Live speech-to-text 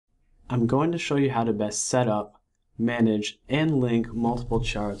I'm going to show you how to best set up, manage, and link multiple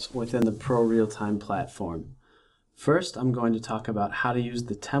charts within the ProRealTime platform. First, I'm going to talk about how to use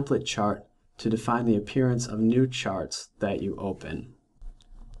the template chart to define the appearance of new charts that you open.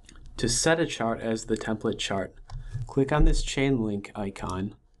 To set a chart as the template chart, click on this chain link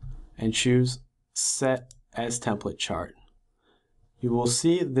icon and choose Set as Template Chart. You will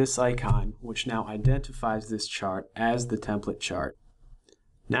see this icon, which now identifies this chart as the template chart.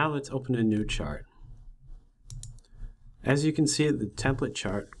 Now let's open a new chart. As you can see, the template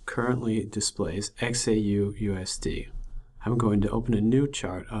chart currently displays XAU USD. I'm going to open a new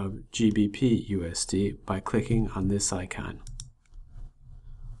chart of GBP USD by clicking on this icon.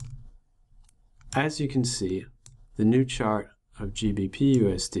 As you can see, the new chart of GBP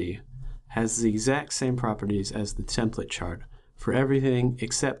USD has the exact same properties as the template chart for everything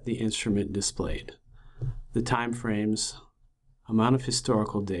except the instrument displayed. The time frames, amount of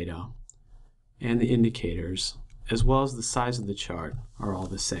historical data, and the indicators, as well as the size of the chart, are all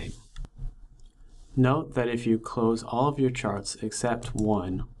the same. Note that if you close all of your charts except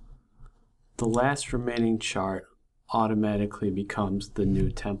one, the last remaining chart automatically becomes the new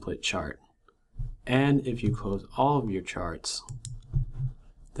template chart. And if you close all of your charts,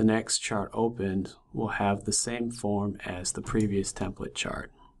 the next chart opened will have the same form as the previous template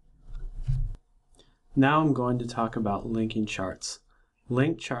chart. Now I'm going to talk about linking charts.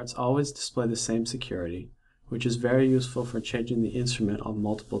 Linked charts always display the same security, which is very useful for changing the instrument on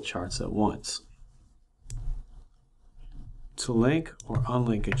multiple charts at once. To link or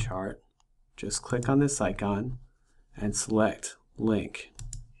unlink a chart, just click on this icon and select Link.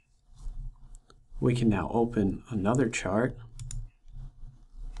 We can now open another chart.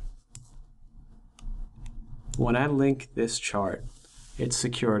 When I link this chart, its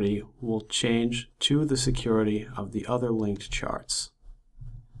security will change to the security of the other linked charts.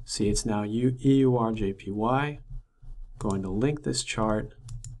 See, it's now EURJPY. Going to link this chart,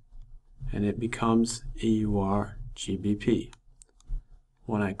 and it becomes EURGBP.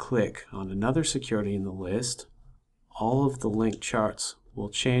 When I click on another security in the list, all of the linked charts will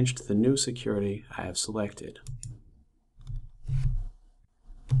change to the new security I have selected.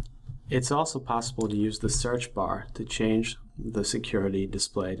 It's also possible to use the search bar to change the security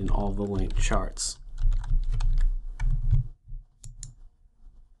displayed in all the linked charts.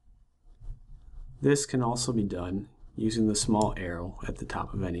 This can also be done using the small arrow at the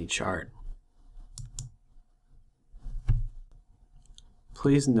top of any chart.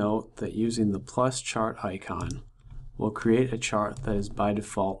 Please note that using the plus chart icon will create a chart that is by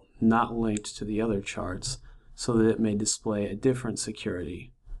default not linked to the other charts so that it may display a different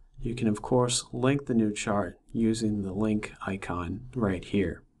security. You can of course link the new chart using the link icon right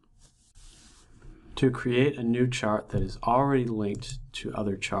here. To create a new chart that is already linked to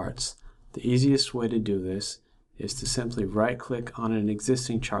other charts, the easiest way to do this is to simply right-click on an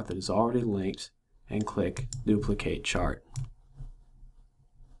existing chart that is already linked and click Duplicate Chart.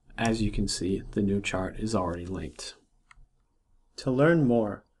 As you can see, the new chart is already linked. To learn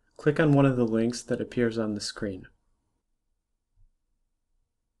more, click on one of the links that appears on the screen.